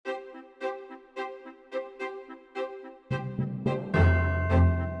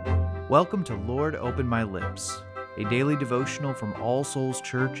Welcome to Lord Open My Lips, a daily devotional from All Souls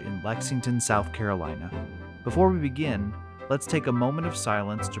Church in Lexington, South Carolina. Before we begin, let's take a moment of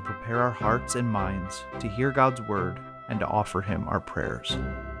silence to prepare our hearts and minds to hear God's Word and to offer Him our prayers.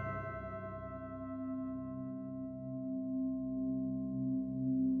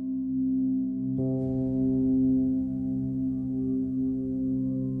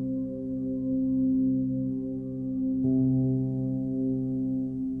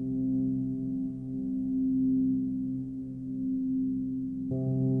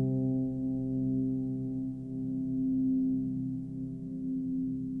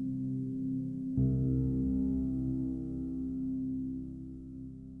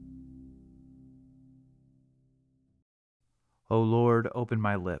 O Lord, open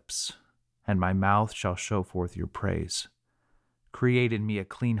my lips, and my mouth shall show forth your praise. Create in me a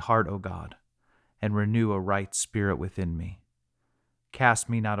clean heart, O God, and renew a right spirit within me. Cast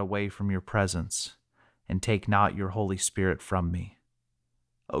me not away from your presence, and take not your Holy Spirit from me.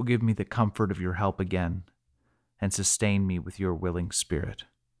 O give me the comfort of your help again, and sustain me with your willing spirit.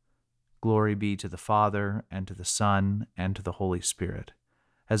 Glory be to the Father, and to the Son, and to the Holy Spirit,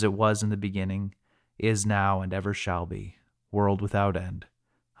 as it was in the beginning, is now, and ever shall be, world without end.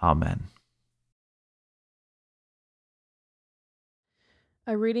 Amen.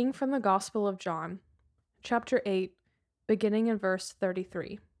 A reading from the Gospel of John, chapter 8, beginning in verse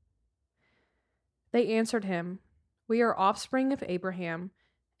 33. They answered him, "We are offspring of Abraham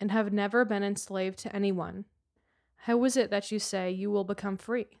and have never been enslaved to anyone. How is it that you say you will become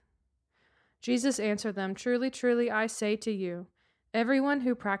free?" Jesus answered them, "Truly, truly, I say to you, everyone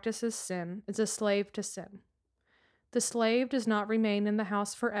who practices sin is a slave to sin. The slave does not remain in the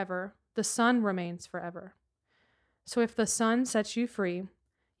house forever, the Son remains forever. So if the Son sets you free,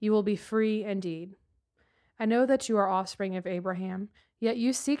 you will be free indeed. I know that you are offspring of Abraham, yet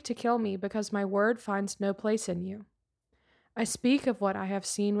you seek to kill me because my word finds no place in you. I speak of what I have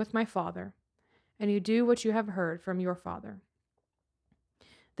seen with my father, and you do what you have heard from your father."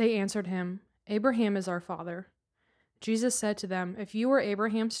 They answered him, "Abraham is our father." Jesus said to them, "If you were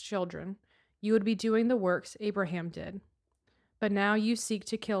Abraham's children, you would be doing the works Abraham did. But now you seek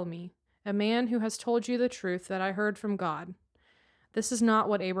to kill me, a man who has told you the truth that I heard from God. This is not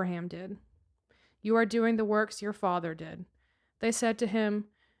what Abraham did. You are doing the works your father did." They said to him,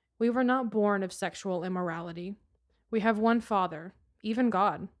 "We were not born of sexual immorality. We have one Father, even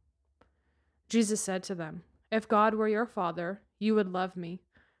God." Jesus said to them, "If God were your Father, you would love me,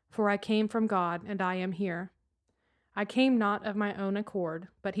 for I came from God and I am here. I came not of my own accord,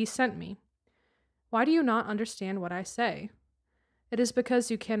 but he sent me. Why do you not understand what I say? It is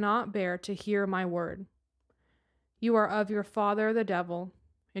because you cannot bear to hear my word. You are of your father the devil,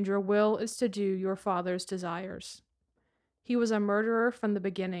 and your will is to do your father's desires. He was a murderer from the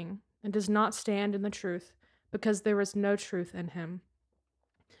beginning and does not stand in the truth, because there is no truth in him.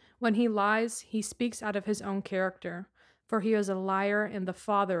 When he lies, he speaks out of his own character, for he is a liar and the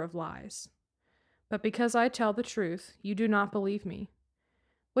father of lies. But because I tell the truth, you do not believe me.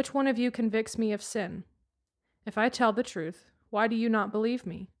 Which one of you convicts me of sin? If I tell the truth, why do you not believe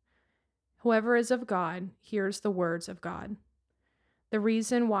me? Whoever is of God hears the words of God. The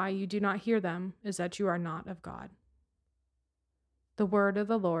reason why you do not hear them is that you are not of God." The word of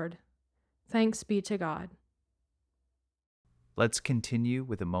the Lord. Thanks be to God. Let's continue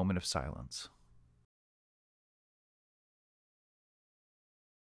with a moment of silence.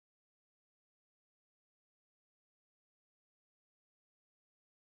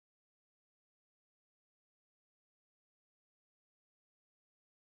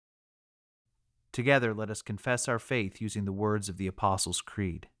 Together, let us confess our faith using the words of the Apostles'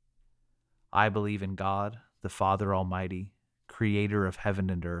 Creed. I believe in God, the Father Almighty, creator of heaven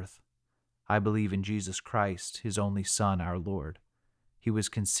and earth. I believe in Jesus Christ, his only Son, our Lord. He was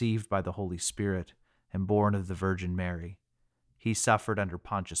conceived by the Holy Spirit and born of the Virgin Mary. He suffered under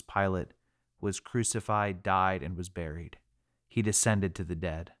Pontius Pilate, was crucified, died, and was buried. He descended to the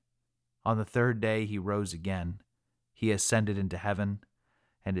dead. On the third day he rose again. He ascended into heaven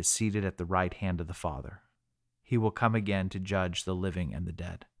and is seated at the right hand of the Father. He will come again to judge the living and the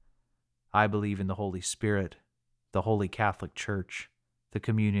dead. I believe in the Holy Spirit, the Holy Catholic Church, the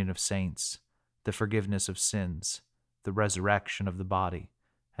communion of saints, the forgiveness of sins, the resurrection of the body,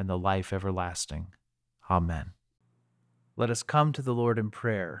 and the life everlasting. Amen. Let us come to the Lord in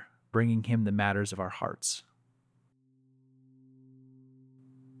prayer, bringing him the matters of our hearts.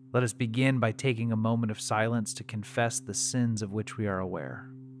 Let us begin by taking a moment of silence to confess the sins of which we are aware.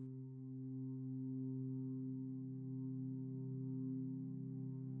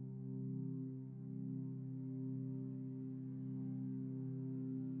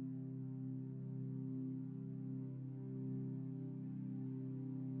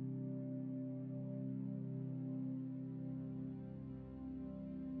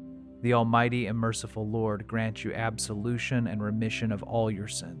 The Almighty and merciful Lord grant you absolution and remission of all your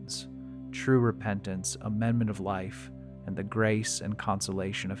sins, true repentance, amendment of life, and the grace and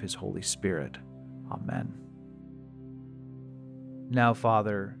consolation of his Holy Spirit. Amen. Now,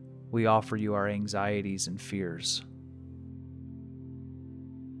 Father, we offer you our anxieties and fears.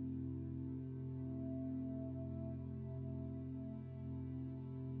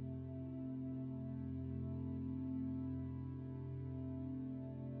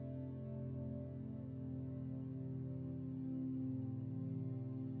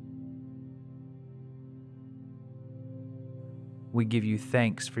 We give you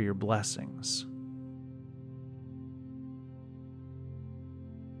thanks for your blessings.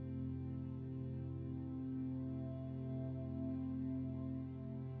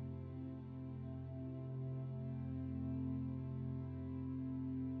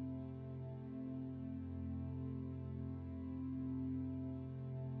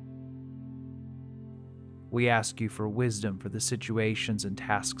 We ask you for wisdom for the situations and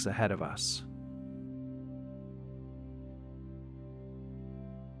tasks ahead of us.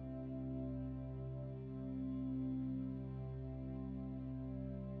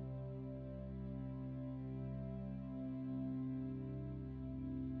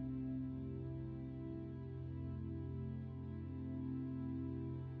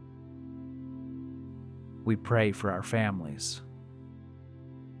 We pray for our families.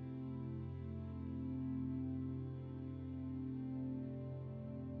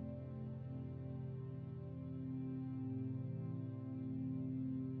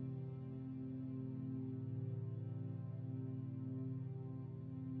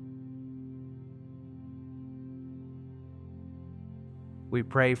 We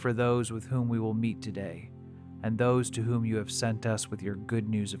pray for those with whom we will meet today, and those to whom you have sent us with your good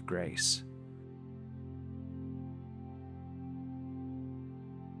news of grace.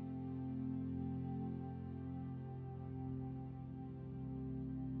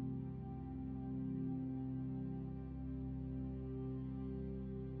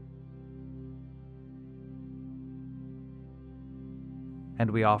 And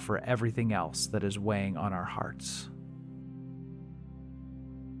we offer everything else that is weighing on our hearts.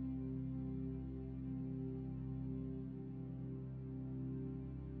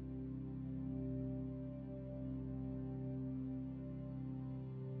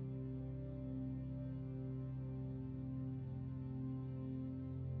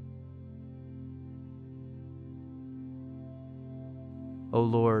 O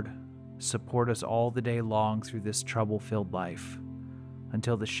Lord, support us all the day long through this trouble-filled life,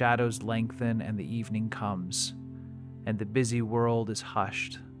 until the shadows lengthen and the evening comes, and the busy world is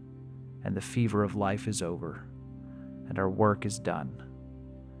hushed, and the fever of life is over, and our work is done.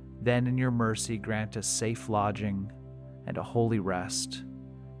 Then in your mercy grant us safe lodging and a holy rest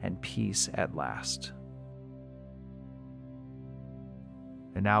and peace at last.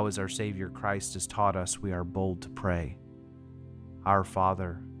 And now, as our Savior Christ has taught us, we are bold to pray. Our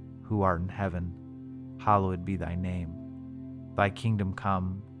Father, who art in heaven, hallowed be thy name. Thy kingdom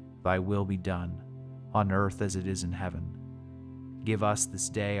come, thy will be done, on earth as it is in heaven. Give us this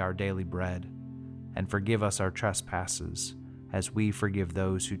day our daily bread, and forgive us our trespasses, as we forgive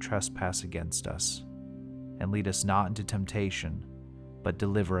those who trespass against us. And lead us not into temptation, but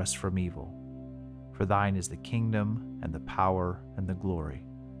deliver us from evil. For thine is the kingdom, and the power, and the glory,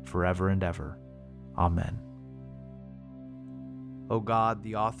 forever and ever. Amen. O God,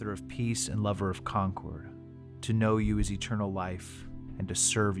 the author of peace and lover of concord, to know you is eternal life, and to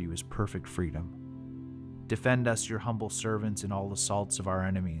serve you is perfect freedom. Defend us, your humble servants, in all assaults of our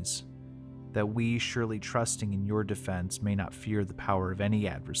enemies, that we, surely trusting in your defense, may not fear the power of any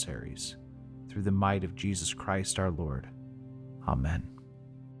adversaries, through the might of Jesus Christ our Lord. Amen.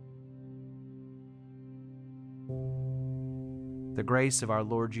 The grace of our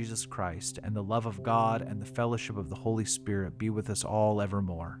Lord Jesus Christ, and the love of God, and the fellowship of the Holy Spirit be with us all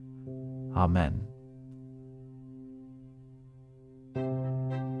evermore. Amen.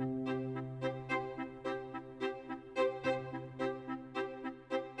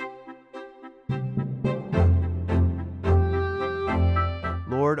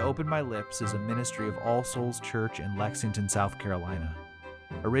 Lord, Open My Lips is a ministry of All Souls Church in Lexington, South Carolina.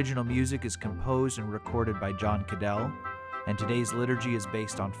 Original music is composed and recorded by John Cadell, and today's liturgy is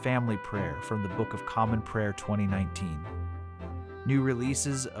based on family prayer from the Book of Common Prayer 2019. New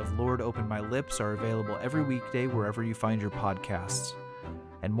releases of Lord, Open My Lips are available every weekday wherever you find your podcasts,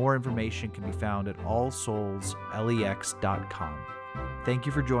 and more information can be found at allsoulslex.com. Thank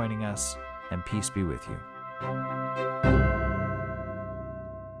you for joining us, and peace be with you.